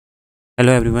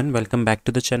Hello everyone, welcome back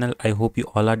to the channel. I hope you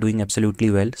all are doing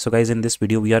absolutely well. So guys, in this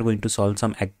video we are going to solve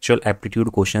some actual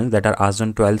aptitude questions that are asked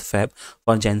on 12th Feb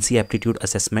for GenC Aptitude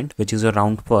Assessment, which is a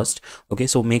round first. Okay,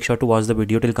 so make sure to watch the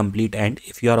video till complete end.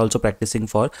 If you are also practicing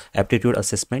for aptitude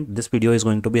assessment, this video is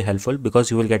going to be helpful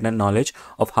because you will get a knowledge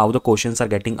of how the questions are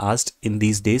getting asked in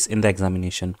these days in the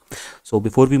examination. So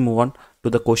before we move on to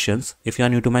the questions, if you are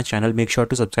new to my channel, make sure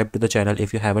to subscribe to the channel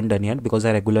if you haven't done yet, because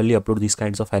I regularly upload these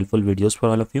kinds of helpful videos for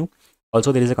all of you.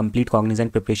 Also, there is a complete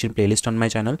Cognizant preparation playlist on my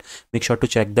channel. Make sure to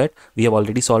check that. We have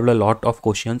already solved a lot of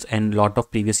questions and lot of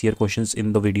previous year questions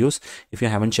in the videos. If you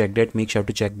haven't checked it, make sure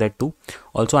to check that too.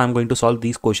 Also, I'm going to solve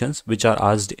these questions which are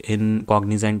asked in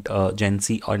Cognizant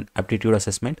GenC on aptitude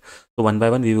assessment. So one by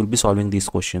one, we will be solving these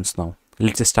questions now.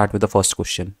 Let's start with the first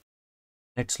question.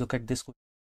 Let's look at this question.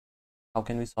 How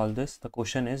can we solve this? The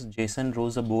question is, Jason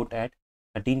rows a boat at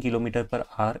 13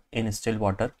 km/h in still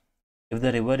water. If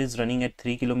the river is running at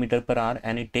 3 km/h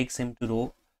and it takes him to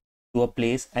row to a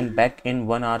place and back in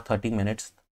 1 hour 30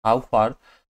 minutes, how far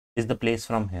is the place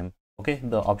from him? Okay,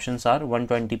 the options are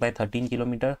 120 by 13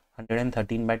 km,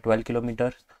 113 by 12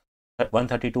 km,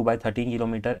 132 by 13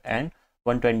 km, and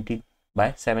 120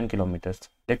 by 7 kilometers.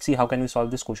 Let's see how can we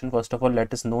solve this question. First of all,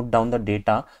 let us note down the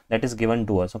data that is given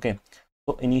to us. Okay,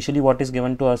 so initially what is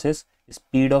given to us is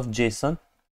speed of Jason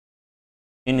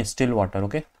in still water.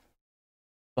 Okay,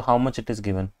 so how much it is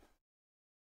given?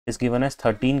 It is given as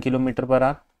 13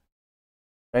 km/h,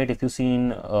 right? If you see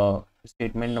in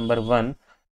statement number 1,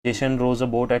 Jason rows a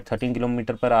boat at 13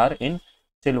 km/h in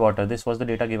still water. This was the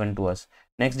data given to us.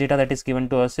 Next data that is given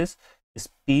to us is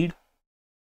speed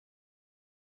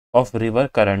of river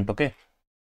current. Okay,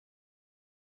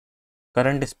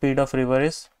 current speed of river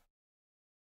is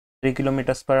 3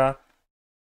 km/h.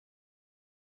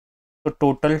 So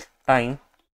total time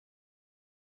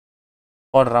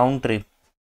for round trip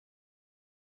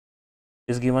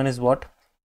is given is what?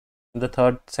 The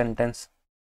third sentence,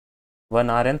 1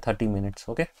 hour and 30 minutes.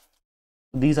 Okay,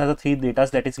 these are the three data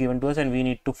that is given to us, and we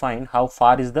need to find how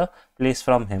far is the place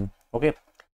from him. Okay,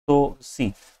 so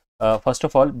see, first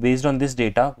of all, based on this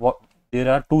data,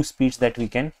 there are two speeds that we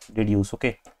can deduce.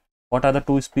 Okay, what are the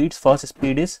two speeds? First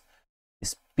speed is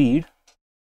speed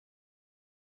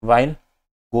while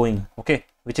going, okay,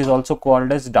 which is also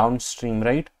called as downstream,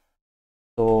 right?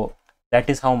 So that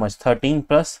is how much? 13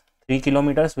 plus 3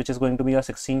 kilometers, which is going to be your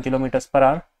 16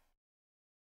 km/h.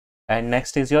 And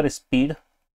next is your speed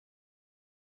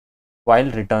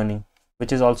while returning,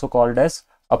 which is also called as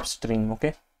upstream.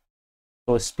 Okay,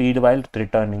 so speed while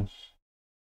returning,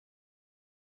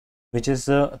 which is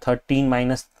 13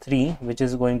 minus 3, which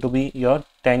is going to be your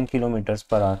 10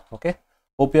 km/h. Okay,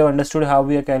 hope you have understood how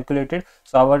we are calculated.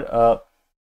 So our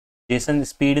Jason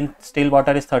speed in still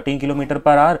water is 13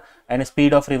 km/h and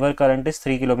speed of river current is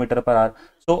 3 km/h.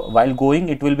 So while going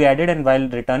it will be added and while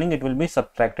returning it will be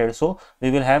subtracted. So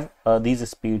we will have these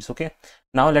speeds. Okay,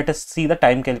 now let us see the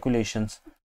time calculations.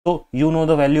 So you know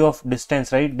the value of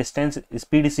distance, right? Distance,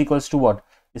 speed is equals to what?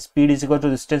 Speed is equal to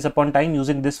distance upon time.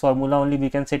 Using this formula only we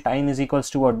can say time is equals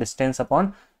to what? Distance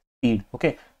upon speed.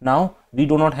 Okay, now we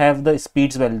do not have the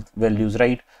speeds values,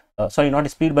 right? Sorry, not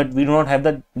speed, but we do not have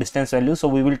the distance value, so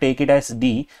we will take it as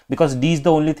d, because d is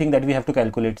the only thing that we have to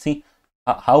calculate. See,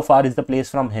 how far is the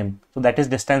place from him, so that is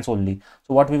distance only.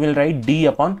 So what we will write, d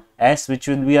upon s, which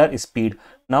will be our speed.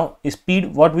 Now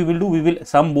speed, what we will do, we will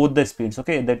sum both the speeds.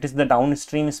 Okay, that is the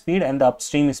downstream speed and the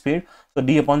upstream speed. So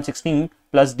d upon 16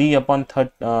 plus d upon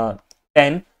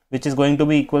 10, which is going to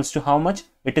be equals to how much?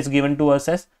 It is given to us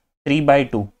as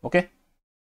 3/2. Okay,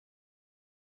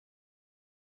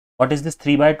 what is this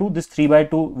 3/2? This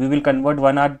 3/2 we will convert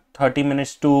 1 hour 30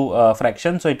 minutes to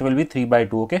fraction, so it will be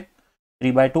 3/2. Okay,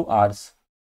 3/2 hours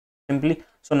simply.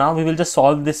 So now we will just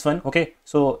solve this one. Okay,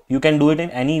 so you can do it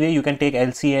in any way. You can take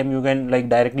LCM, you can like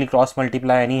directly cross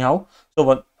multiply anyhow.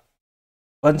 So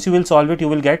once you will solve it, you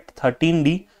will get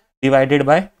 13d divided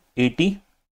by 80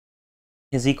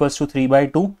 is equals to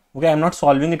 3/2. Okay, I'm not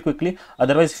solving it quickly.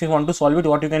 Otherwise, if you want to solve it,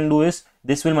 what you can do is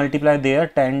this will multiply there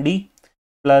 10d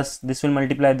plus this will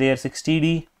multiply there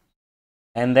 60d,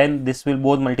 and then this will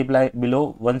both multiply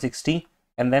below 160,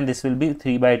 and then this will be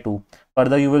 3/2.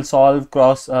 Further you will solve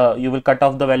cross, you will cut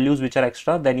off the values which are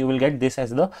extra, then you will get this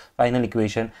as the final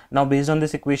equation. Now based on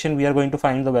this equation we are going to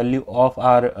find the value of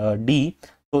our d.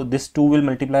 So this 2 will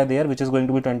multiply there, which is going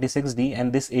to be 26d,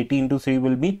 and this 80 into 3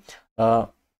 will be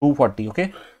 240.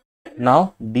 Okay,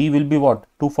 now d will be what?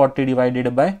 240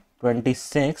 divided by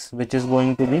 26, which is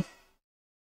going to be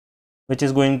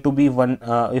 1,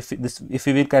 if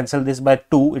we will cancel this by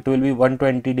 2, it will be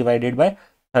 120 divided by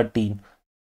 13.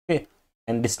 Okay,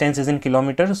 and distance is in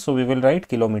kilometers, so we will write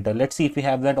kilometer. Let's see if we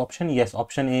have that option. Yes,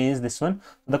 option A is this one.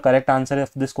 The correct answer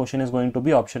of this question is going to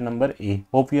be option number A.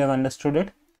 Hope you have understood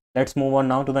it. Let's move on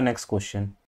now to the next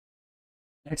question.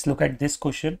 Let's look at this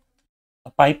question. A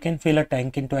pipe can fill a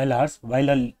tank in 12 hours while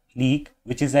a leak,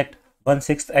 which is at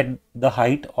 1/6 at the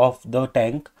height of the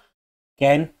tank,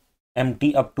 can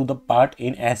empty up to the part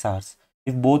in S hours.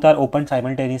 If both are opened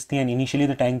simultaneously and initially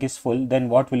the tank is full, then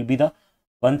what will be the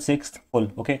 1/6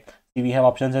 full? Okay, see, we have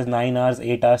options as 9 hours,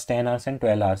 8 hours, 10 hours and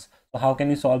 12 hours. So how can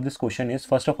we solve this question is,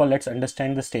 first of all, let's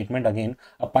understand the statement again.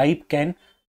 A pipe can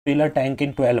fill a tank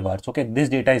in 12 hours. Okay, this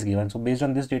data is given. So based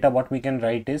on this data, what we can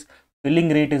write is filling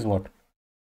rate is what?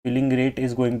 Filling rate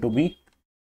is going to be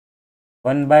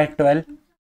 1 by 12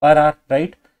 per hour,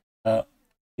 right?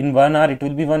 In 1 hour, it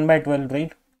will be 1 by 12,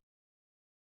 right?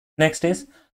 Next is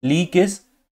leak is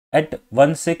at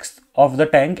 1/6 of the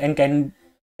tank and can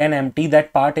empty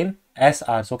that part in S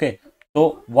hours. Okay,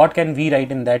 so what can we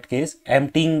write in that case?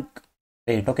 Emptying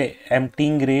rate. Okay,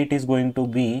 emptying rate is going to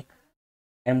be,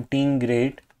 emptying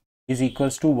rate is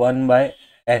equals to 1 by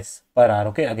S per hour.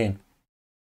 Okay, again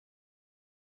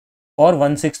for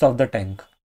 1/6 of the tank.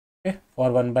 Okay,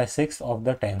 for 1 by 6 of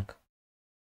the tank.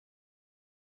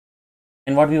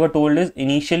 And what we were told is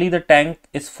initially the tank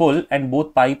is full and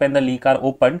both pipe and the leak are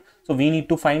opened. So we need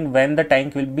to find when the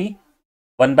tank will be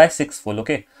 1 by 6 full.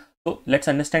 Okay, so let's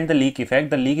understand the leak effect.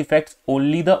 The leak affects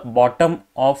only the bottom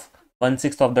of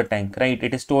 1/6 of the tank, right?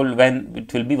 It is told when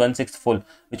it will be 1/6 full,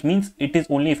 which means it is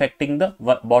only affecting the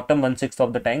bottom 1/6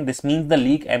 of the tank. This means the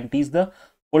leak empties the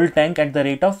full tank at the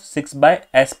rate of 6 by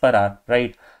S per hour,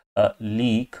 right?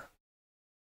 Leak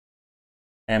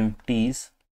empties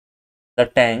the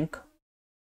tank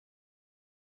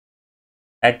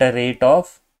at a rate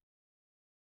of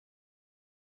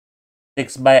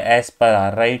 6 by S per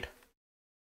hour, right?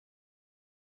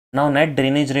 Now net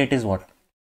drainage rate is what?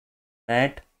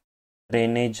 Net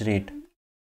drainage rate.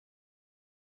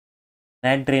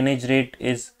 Net drainage rate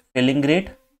is filling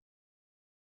rate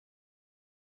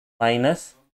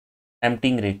minus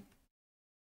emptying rate.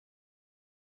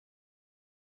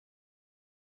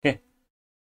 Okay.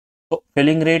 So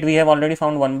filling rate we have already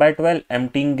found 1 by 12.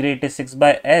 Emptying rate is 6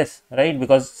 by S, right?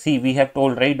 Because see, we have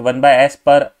told, right, 1 by S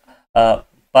per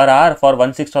hour for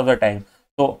 1/6 of the tank.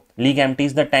 So leak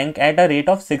empties the tank at a rate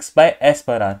of 6 by S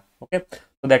per hour. Okay.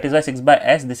 So that is why 6 by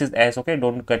S, this is S. Okay.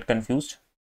 Don't get confused.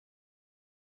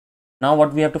 Now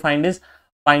what we have to find is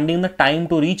finding the time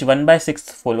to reach 1 by 6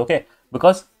 full. Okay.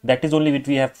 Because that is only which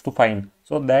we have to find.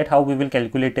 So that how we will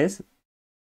calculate is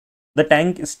the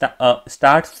tank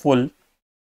starts full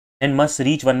and must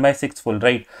reach 1 by 6 full,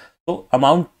 right? So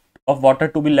amount of water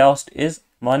to be lost is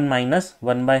 1 minus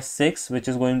 1 by 6, which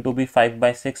is going to be 5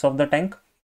 by 6 of the tank.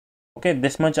 Okay,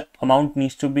 this much amount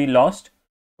needs to be lost.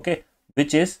 Okay,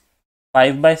 which is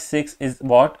 5 by 6 is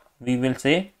what we will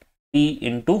say T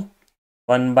into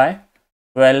 1 by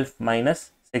 12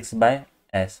 minus 6 by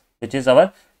S, which is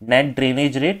our net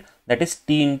drainage rate. That is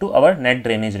T into our net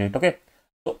drainage rate. Okay,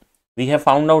 so we have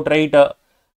found out, right,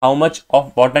 how much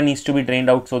of water needs to be drained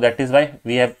out. So that is why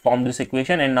we have formed this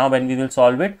equation, and now when we will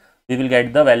solve it, we will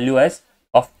get the value as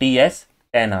of T as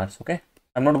 10 hours. Okay,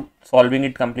 I'm not solving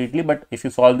it completely, but if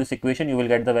you solve this equation, you will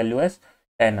get the value as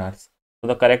 10 hours. So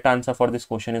the correct answer for this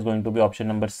question is going to be option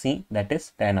number C, that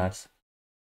is 10 hours.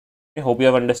 I hope you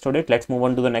have understood it. Let's move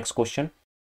on to the next question.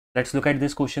 Let's look at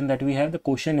this question that we have. The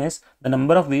question is the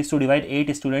number of ways to divide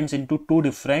 8 students into 2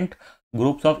 different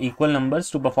groups of equal numbers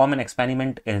to perform an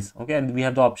experiment is. Okay, and we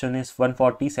have the option is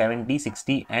 140, 70,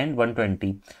 60 and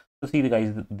 120. So see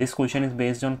guys, this question is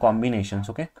based on combinations.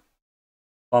 Okay,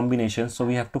 combinations. So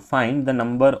we have to find the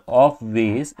number of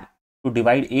ways to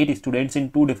divide 8 students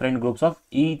in 2 different groups of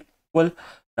equal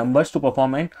numbers to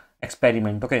perform an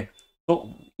experiment. Okay,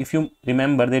 so if you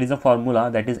remember, there is a formula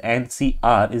that is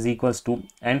NCR is equals to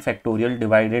n factorial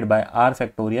divided by r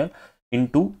factorial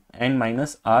into n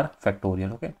minus r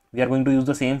factorial. Okay, we are going to use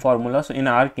the same formula. So in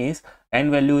our case,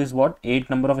 n value is what? 8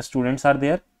 number of students are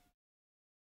there,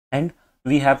 and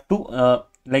we have to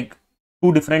like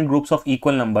 2 different groups of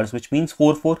equal numbers, which means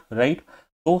 4 4, right?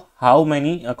 So how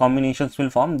many combinations will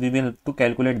form? We will have to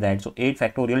calculate that. So 8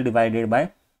 factorial divided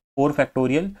by 4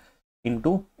 factorial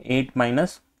into 8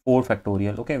 minus 4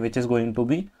 factorial. Okay, which is going to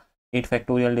be 8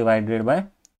 factorial divided by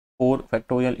 4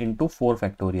 factorial into 4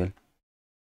 factorial.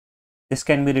 This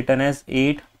can be written as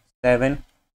 8 7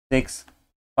 6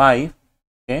 5.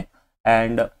 Okay,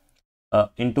 and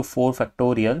into 4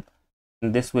 factorial,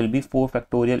 and this will be 4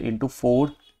 factorial into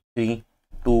 4 3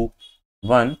 2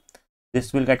 1.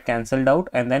 This will get cancelled out,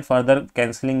 and then further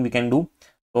cancelling we can do.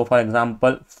 So for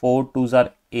example, 4 2s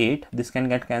are 8, this can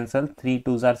get cancelled. 3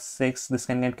 2s are 6, this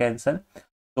can get cancelled.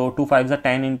 So 2 5s are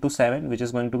 10 into 7, which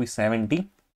is going to be 70.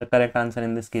 The correct answer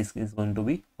in this case is going to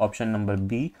be option number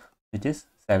B, which is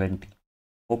 70.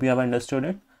 Hope you have understood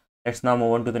it. Let's now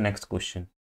move on to the next question.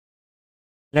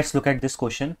 Let's look at this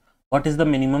question. What is the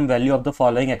minimum value of the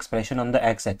following expression on the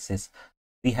x-axis?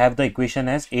 We have the equation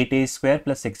as 8a square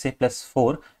plus 6a plus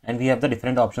 4, and we have the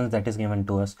different options that is given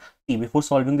to us. See, before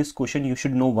solving this question, you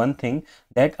should know one thing,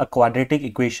 that a quadratic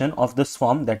equation of this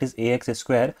form, that is ax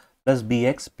square plus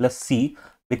bx plus c,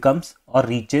 becomes or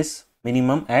reaches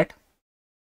minimum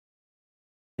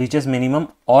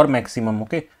or maximum,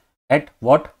 okay, at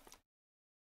what?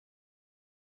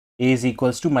 A is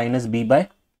equals to minus b by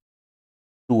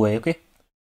 2a, okay.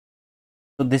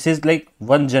 So this is like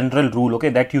one general rule, okay,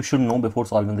 that you should know before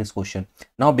solving this question.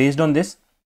 Now based on this,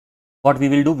 what we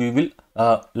will do, we will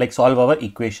like solve our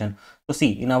equation. So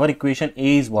see, in our equation,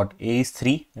 a is what? A is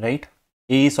 3, right?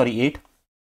 A is, sorry, 8,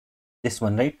 this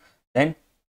one, right? Then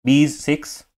b is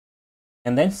 6,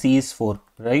 and then c is 4,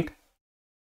 right?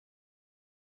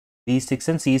 B is 6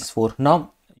 and c is 4.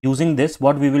 Now using this,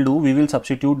 what we will do, we will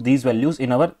substitute these values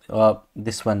in our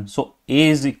this one. So a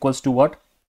is equals to what?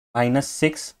 Minus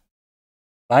 6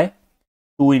 by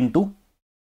 2 into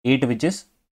 8, which is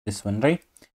this one, right?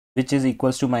 Which is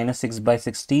equals to minus 6 by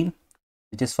 16,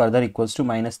 which is further equals to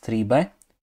minus 3 by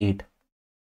 8.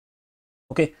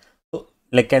 Okay, so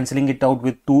like cancelling it out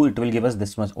with 2, it will give us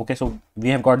this much. Okay, so we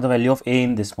have got the value of a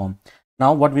in this form.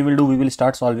 Now what we will do, we will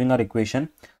start solving our equation.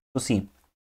 So see,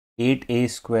 8a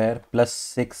square plus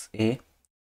 6a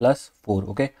plus 4,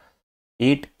 okay,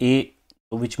 8a,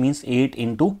 which means 8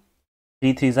 into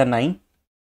 3 3s are 9,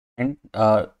 and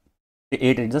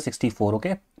 8 is a 64,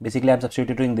 okay. Basically I'm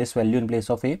substituting this value in place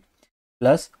of a,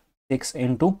 plus 6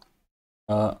 into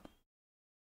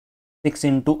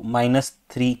minus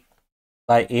 3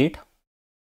 by 8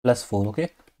 plus 4,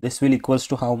 okay. This will equals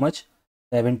to how much?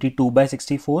 72 by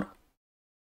 64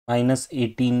 minus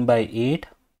 18 by 8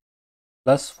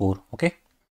 plus 4, okay.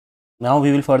 Now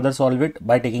we will further solve it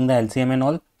by taking the LCM and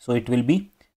all. So it will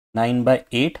be 9 by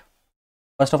 8.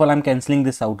 First of all, I'm cancelling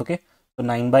this out, okay. So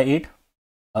 9 by 8,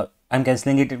 I'm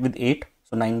cancelling it with 8.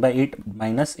 So 9 by 8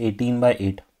 minus 18 by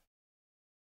 8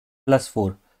 plus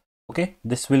 4, okay.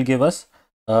 This will give us,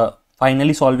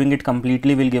 finally solving it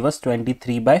completely will give us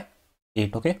 23 by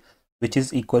 8, okay, which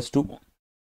is equals to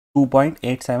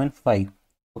 2.875,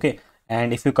 okay.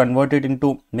 And if you convert it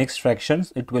into mixed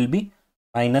fractions, it will be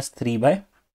minus 3 by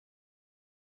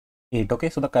 8, okay.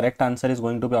 So the correct answer is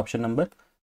going to be option number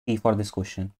C for this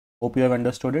question. Hope you have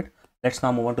understood it. Let's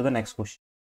now move on to the next question.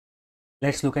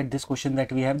 Let's look at this question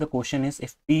that we have. The question is,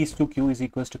 if P is to Q is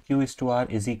equals to Q is to R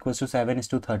is equals to 7 is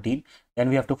to 13, then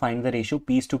we have to find the ratio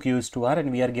P is to Q is to R,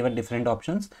 and we are given different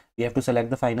options. We have to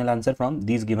select the final answer from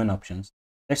these given options.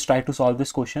 Let's try to solve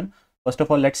this question. First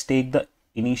of all, let's take the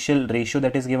initial ratio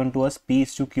that is given to us. P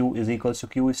is to Q is equals to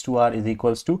Q is to R is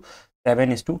equals to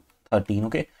 7 is to 13,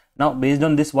 okay. Now based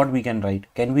on this, what we can write?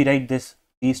 Can we write this?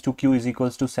 P is to Q is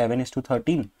equals to 7 is to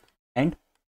 13 and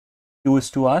Q is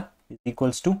to R is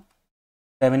equals to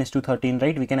 7 is to 13,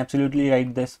 right? We can absolutely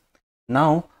write this.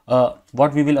 Now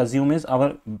what we will assume is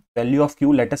our value of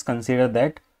Q, let us consider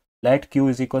that let Q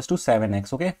is equals to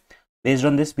 7x, okay. Based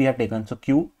on this we have taken, so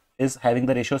Q is having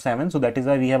the ratio 7, so that is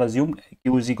why we have assumed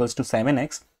Q is equals to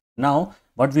 7x. Now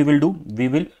what we will do, we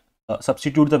will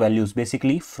substitute the values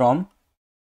basically from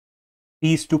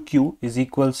P is to Q is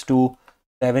equals to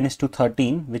 7 is to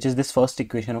 13, which is this first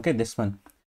equation, okay, this one.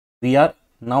 We are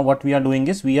now what we are doing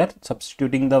is we are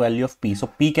substituting the value of P. So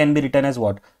P can be written as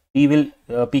what? P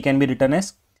can be written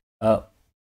as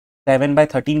 7 by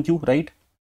 13Q, right?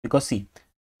 Because see,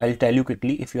 I'll tell you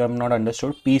quickly if you have not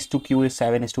understood. P is to Q is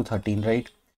 7 is to 13, right?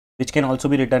 Which can also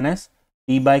be written as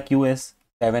P by Q is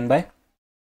 7 by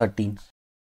 13.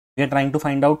 We are trying to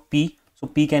find out P. So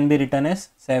P can be written as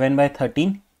 7 by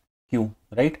 13Q,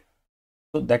 right?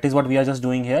 So that is what we are just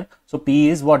doing here. So P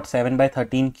is what? 7 by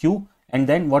 13Q. And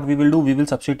then what we will do, we will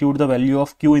substitute the value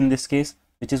of Q in this case,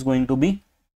 which is going to be,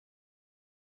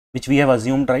 which we have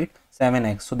assumed, right,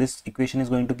 7x. So this equation is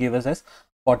going to give us as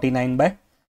 49 by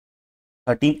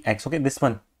 13x, okay, this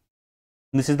one.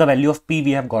 This is the value of P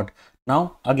we have got.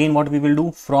 Now again what we will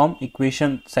do, from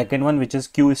equation second one, which is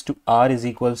Q is to R is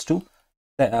equals to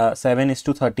 7 is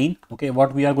to 13, okay,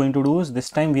 what we are going to do is this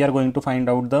time we are going to find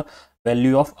out the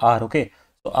value of R, okay.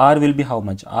 So R will be how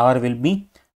much? R will be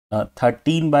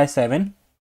 13 by 7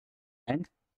 and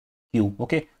Q,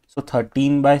 okay. So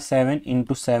 13 by 7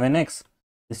 into 7x,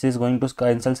 this is going to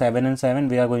cancel 7 and 7,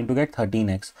 we are going to get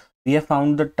 13x. we have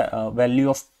found the value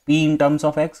of P in terms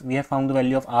of X, we have found the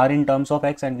value of R in terms of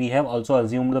X, and we have also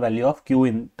assumed the value of Q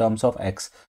in terms of X.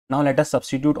 Now let us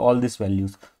substitute all these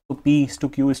values. So P is to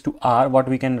Q is to R, what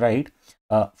we can write,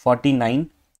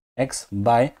 49x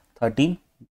by 13.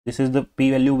 This is the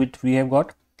P value which we have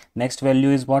got. Next value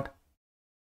is what?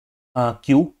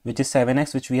 Q, which is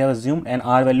 7x, which we have assumed, and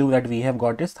R value that we have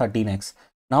got is 13x.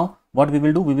 Now what we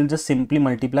will do, we will just simply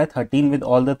multiply 13 with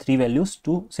all the three values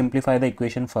to simplify the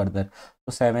equation further.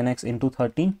 So 7x into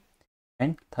 13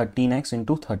 and 13x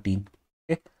into 13.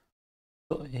 Okay,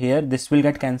 so here this will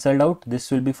get cancelled out,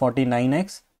 this will be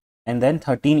 49x, and then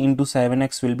 13 into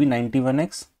 7x will be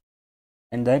 91x,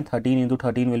 and then 13 into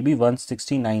 13 will be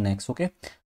 169x. Okay,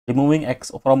 removing x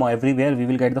from everywhere, we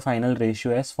will get the final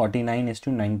ratio as 49 is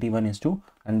to 91 is to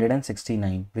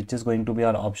 169, which is going to be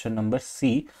our option number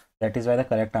C. That is why the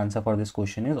correct answer for this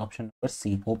question is option number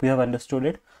C. Hope you have understood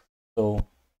it. So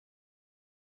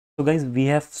guys, we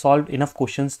have solved enough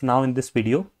questions now in this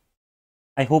video.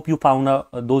 I hope you found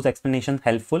those explanations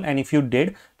helpful, and if you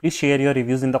did, please share your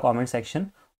reviews in the comment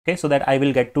section. Okay, so that I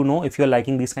will get to know if you're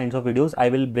liking these kinds of videos. I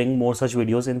will bring more such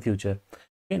videos in future.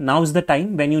 Okay, now is the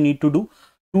time when you need to do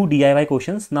 2 DIY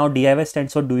questions. Now DIY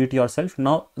stands for do it yourself.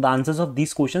 Now the answers of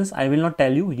these questions I will not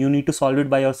tell you. You need to solve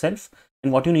it by yourself.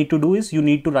 And what you need to do is you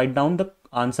need to write down the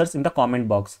answers in the comment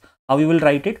box. How you will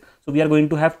write it? So we are going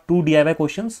to have 2 DIY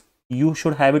questions. You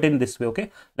should have it in this way, okay?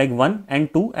 Like 1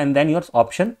 and 2, and then your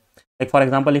option. Like for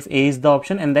example, if A is the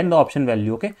option and then the option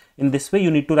value, okay? In this way, you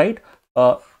need to write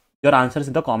your answers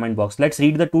in the comment box. Let's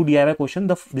read the 2 DIY question.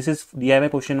 This is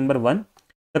DIY question number 1.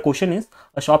 The question is,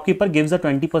 a shopkeeper gives a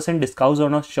 20% discount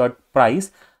on a shirt price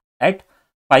at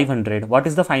 500. What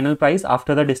is the final price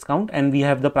after the discount? And we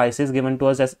have the prices given to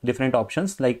us as different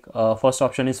options. Like first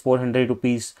option is 400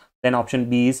 rupees. Then option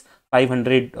B is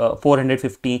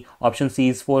 450. Option C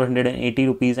is 480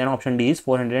 rupees. And option D is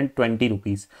 420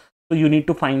 rupees. So you need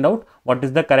to find out what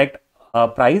is the correct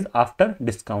price after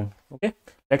discount. Okay.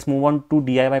 Let's move on to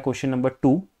DIY question number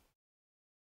 2.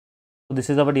 So this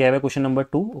is our DIY question number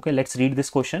 2. Okay, let's read this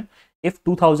question. If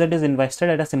 2000 is invested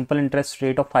at a simple interest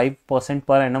rate of 5%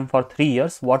 per annum for 3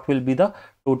 years, what will be the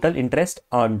total interest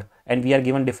earned? And we are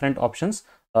given different options.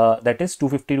 That is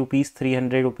 250 rupees,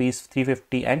 300 rupees,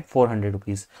 350 and 400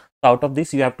 rupees. So out of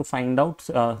this, you have to find out,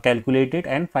 calculate it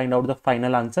and find out the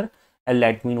final answer, and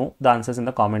let me know the answers in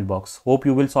the comment box. Hope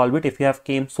you will solve it. If you have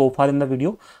came so far in the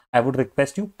video, I would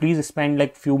request you, please spend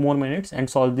like few more minutes and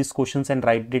solve these questions and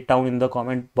write it down in the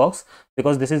comment box,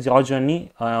 because this is your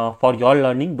journey for your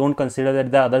learning. Don't consider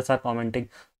that the others are commenting,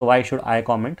 so why should I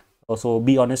comment? So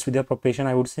be honest with your preparation,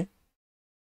 I would say.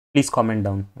 Please comment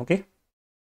down. Okay.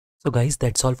 So guys,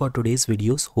 that's all for today's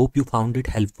videos. Hope you found it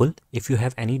helpful. If you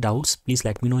have any doubts, please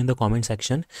let me know in the comment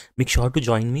section. Make sure to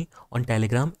join me on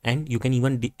Telegram, and you can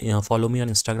even follow me on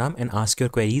Instagram and ask your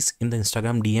queries in the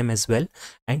Instagram DM as well.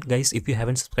 And guys, if you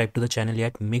haven't subscribed to the channel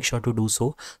yet, make sure to do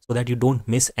so that you don't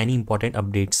miss any important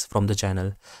updates from the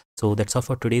channel. So that's all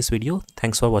for today's video.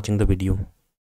 Thanks for watching the video.